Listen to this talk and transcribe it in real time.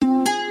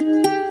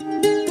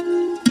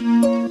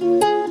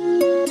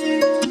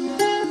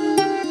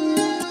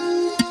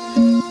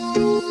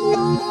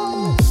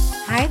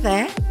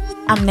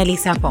I'm Nelly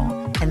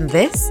Sapon, and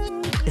this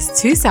is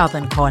Two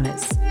Southern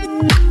Corners.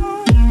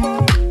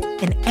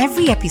 In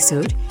every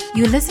episode,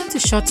 you listen to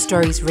short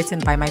stories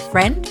written by my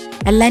friend,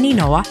 Eleni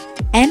Noah,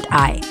 and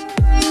I.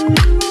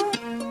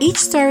 Each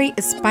story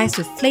is spiced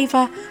with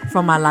flavor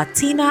from our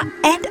Latina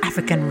and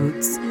African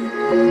roots.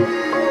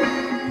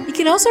 You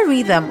can also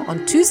read them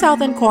on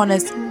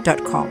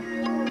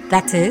twosoutherncorners.com.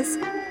 That is,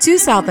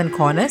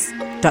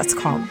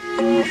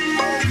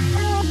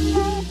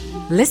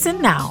 twosoutherncorners.com. Listen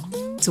now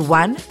to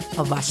one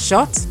of our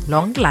short,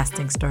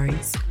 long-lasting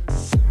stories.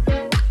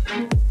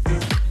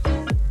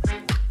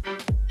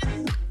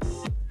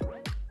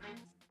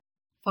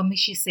 For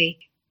Mishi's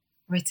Sake,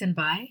 written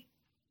by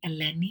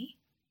Eleni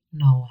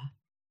Noah.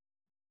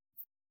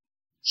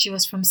 She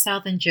was from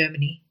southern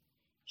Germany.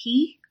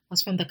 He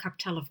was from the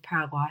capital of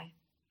Paraguay.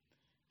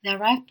 They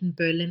arrived in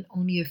Berlin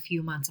only a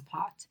few months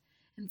apart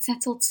and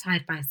settled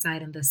side by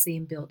side in the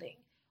same building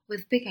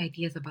with big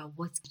ideas about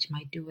what each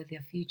might do with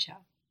their future.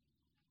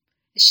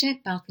 A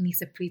shared balcony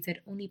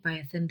separated only by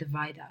a thin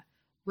divider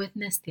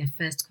witnessed their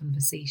first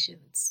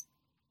conversations.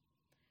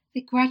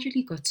 They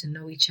gradually got to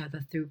know each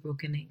other through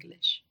broken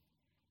English.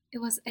 It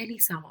was early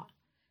summer,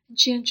 and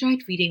she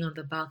enjoyed reading on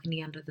the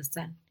balcony under the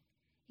sun.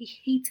 He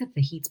hated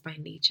the heat by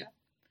nature,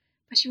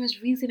 but she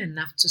was reason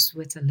enough to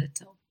sweat a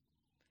little.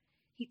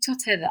 He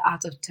taught her the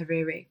art of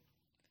terere.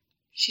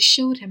 She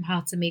showed him how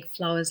to make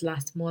flowers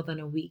last more than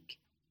a week.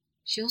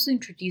 She also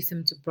introduced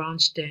him to Brown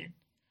Stern,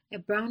 a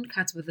brown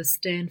cat with a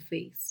stern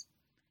face.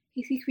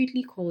 He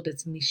secretly called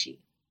it Mishi.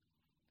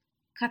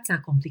 Cats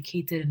are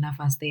complicated enough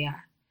as they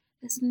are.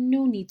 There's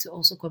no need to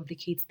also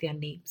complicate their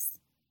names.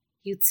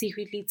 He would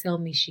secretly tell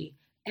Mishi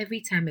every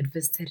time it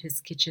visited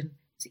his kitchen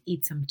to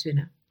eat some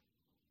tuna.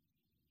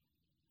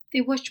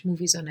 They watched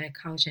movies on her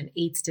couch and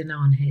ate dinner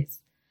on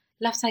his.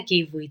 Laughter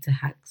gave way to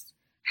hugs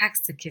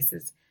to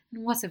kisses,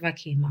 and whatever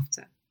came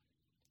after.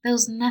 There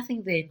was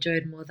nothing they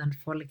enjoyed more than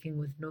frolicking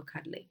with no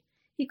cuddling.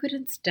 He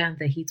couldn't stand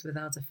the heat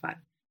without a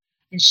fan,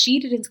 and she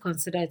didn't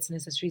consider it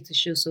necessary to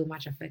show so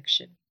much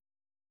affection.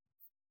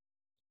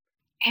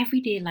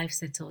 Everyday life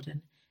settled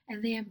in,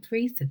 and they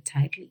embraced it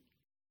tightly.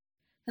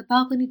 The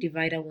balcony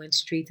divider went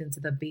straight into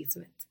the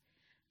basement.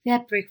 They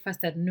had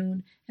breakfast at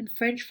noon and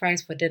French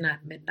fries for dinner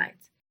at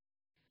midnight.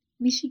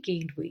 Mishi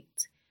gained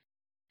weight.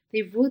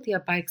 They rode their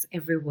bikes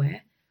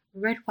everywhere,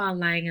 read while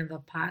lying in the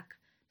park,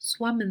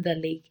 swam in the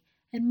lake,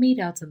 and made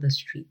out in the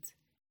street.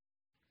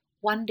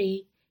 One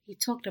day, he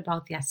talked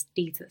about their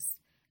status,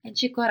 and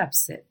she got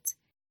upset.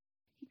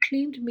 He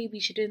claimed maybe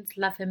she didn't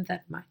love him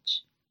that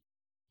much.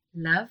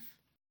 Love?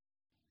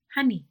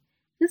 Honey,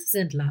 this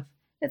isn't love.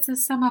 It's a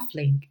summer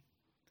fling.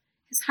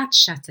 His heart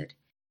shattered.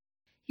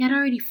 He had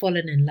already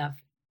fallen in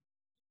love.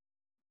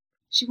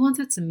 She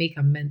wanted to make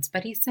amends,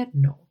 but he said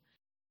no.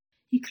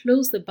 He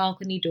closed the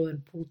balcony door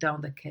and pulled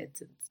down the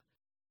curtains.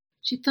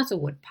 She thought it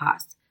would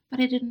pass, but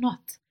it did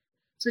not,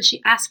 so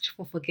she asked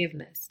for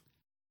forgiveness.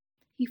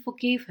 He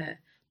forgave her,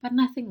 but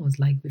nothing was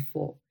like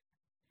before.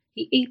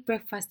 He ate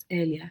breakfast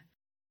earlier.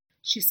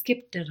 She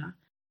skipped dinner,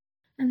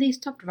 and they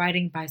stopped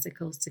riding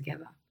bicycles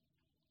together.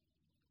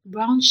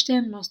 Brown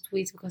Stern lost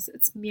weight because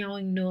its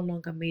meowing no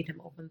longer made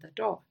him open the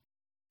door.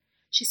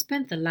 She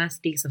spent the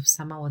last days of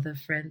summer with her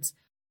friends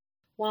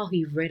while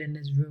he read in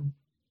his room.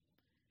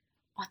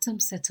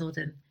 Autumn settled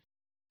in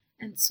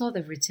and saw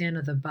the return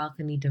of the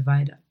balcony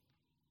divider.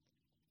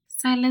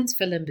 Silence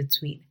fell in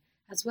between,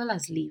 as well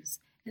as leaves,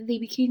 and they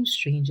became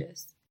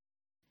strangers.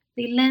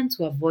 They learned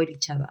to avoid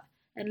each other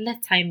and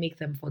let time make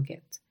them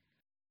forget.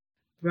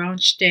 Brown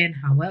Stern,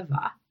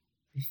 however,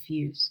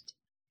 refused.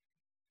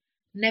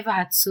 Never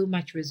had so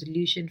much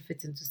resolution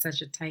fit into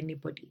such a tiny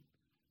body.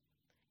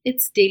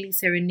 Its daily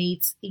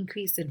serenades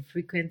increased in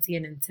frequency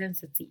and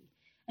intensity,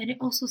 and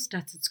it also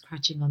started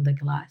scratching on the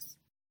glass.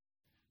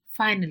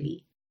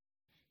 Finally,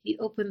 he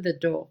opened the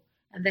door,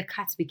 and the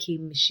cat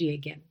became Mishi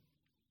again.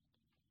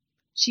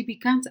 She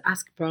began to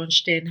ask Brown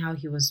Stern how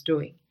he was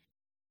doing.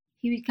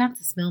 He began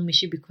to smell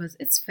Mishi because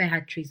its fur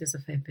had traces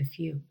of her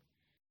perfume.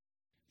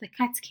 The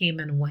cat came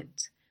and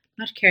went,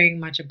 not caring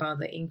much about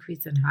the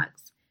increase in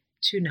hugs,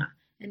 tuna,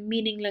 and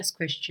meaningless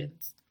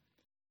questions.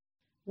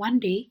 One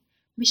day,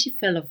 Mishi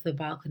fell off the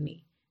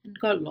balcony and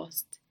got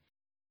lost.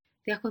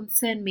 Their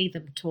concern made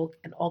them talk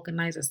and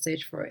organize a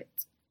search for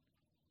it.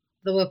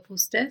 There were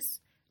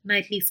posters,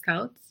 nightly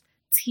scouts,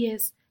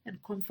 tears,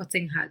 and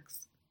comforting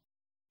hugs.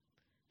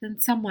 Then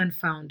someone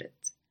found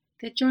it.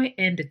 Their joy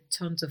ended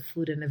tons of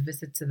food and a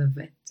visit to the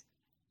vet.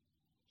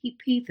 He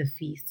paid the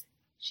fees.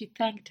 She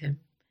thanked him.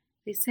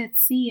 They said,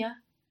 "See ya,"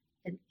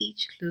 and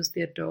each closed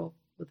their door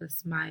with a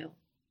smile.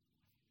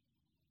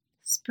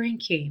 Spring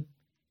came,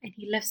 and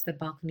he left the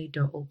balcony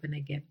door open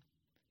again.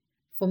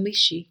 For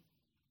Mishi,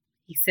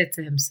 he said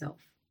to himself.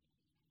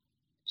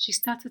 She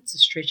started to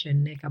stretch her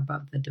neck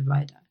above the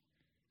divider.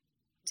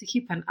 To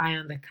keep an eye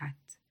on the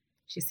cat,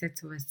 she said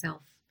to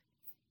herself.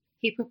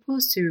 He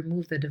proposed to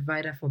remove the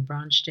divider for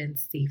Brown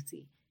Stern's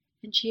safety,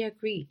 and she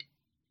agreed.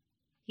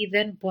 He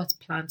then bought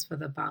plants for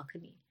the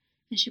balcony,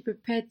 and she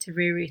prepared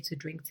terere to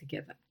drink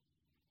together.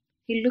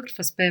 He looked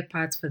for spare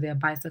parts for their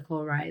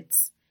bicycle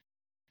rides.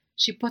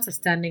 She bought a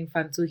standing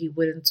fan so he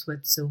wouldn't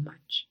sweat so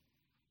much.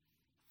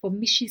 For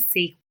Mishi's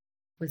sake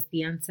was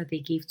the answer they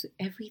gave to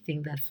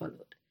everything that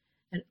followed,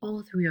 and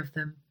all three of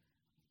them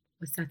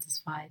were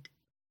satisfied.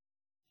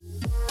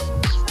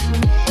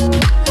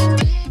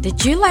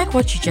 Did you like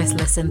what you just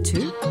listened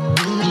to?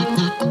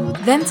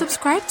 Then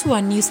subscribe to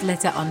our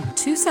newsletter on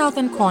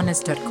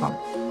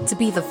twosoutherncorners.com to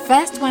be the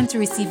first one to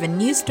receive a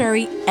new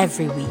story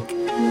every week.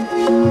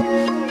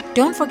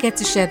 Don't forget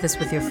to share this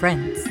with your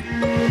friends.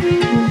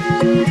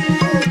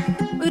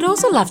 We'd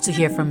also love to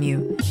hear from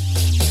you.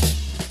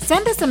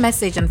 Send us a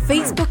message on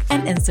Facebook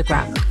and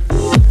Instagram.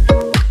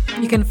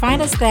 You can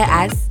find us there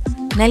as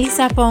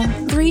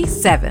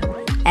Nelly-Sapong37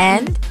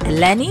 and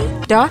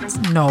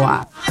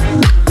Eleni.Noah.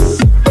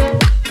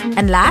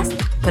 And last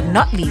but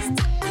not least,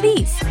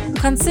 please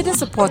consider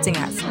supporting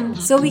us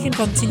so we can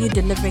continue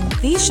delivering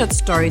these short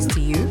stories to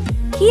you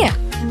here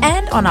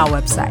and on our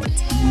website.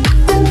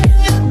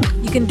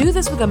 You can do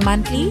this with a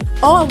monthly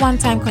or a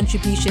one-time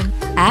contribution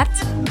at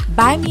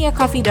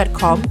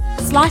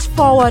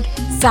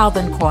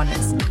buymeacoffee.com/forward-Southern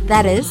Corners.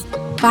 That is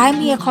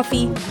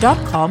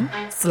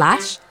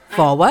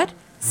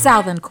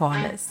buymeacoffee.com/forward-Southern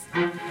Corners.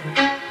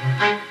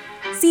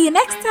 See you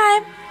next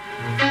time.